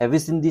Have you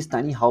seen these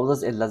tiny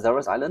houses in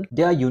Lazarus Island?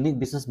 Their unique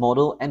business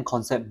model and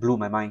concept blew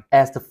my mind.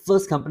 As the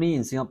first company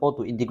in Singapore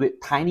to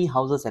integrate tiny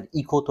houses and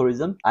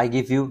ecotourism, I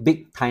give you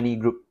Big Tiny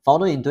Group.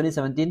 Founded in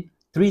 2017,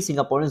 3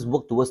 Singaporeans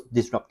work towards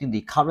disrupting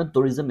the current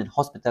tourism and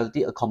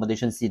hospitality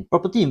accommodation scene.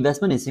 Property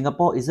investment in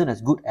Singapore isn't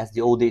as good as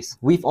the old days.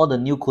 With all the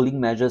new cooling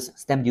measures,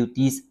 stamp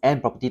duties,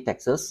 and property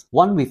taxes,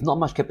 one with not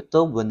much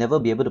capital will never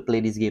be able to play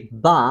this game.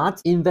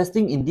 But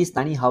investing in these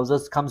tiny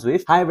houses comes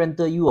with high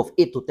rental yield of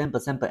 8 to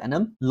 10% per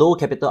annum, low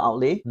capital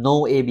outlay,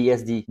 no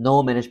ABSD,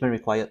 no management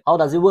required. How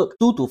does it work?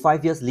 2 to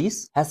 5 years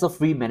lease,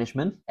 hassle-free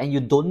management, and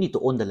you don't need to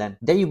own the land.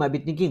 Then you might be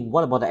thinking,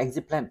 what about the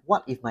exit plan?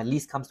 What if my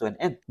lease comes to an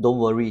end? Don't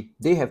worry,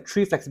 they have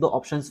 3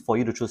 flexible options for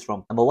you to choose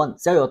from. Number 1,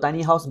 sell your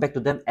tiny house back to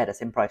them at the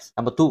same price.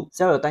 Number 2,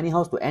 sell your tiny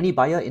house to any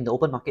buyer in the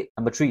open market.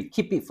 Number 3,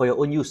 keep it for your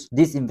own use.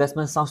 This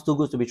investment sounds too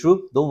good to be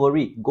true? Don't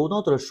worry, go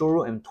down to the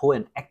showroom and tour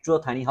an actual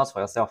tiny house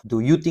for yourself. Do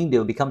you think they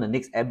will become the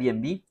next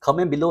Airbnb?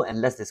 Comment below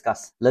and let's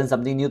discuss. Learn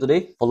something new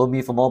today? Follow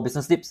me for more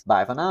business tips.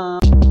 Bye for now.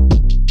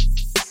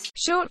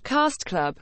 Shortcast Club.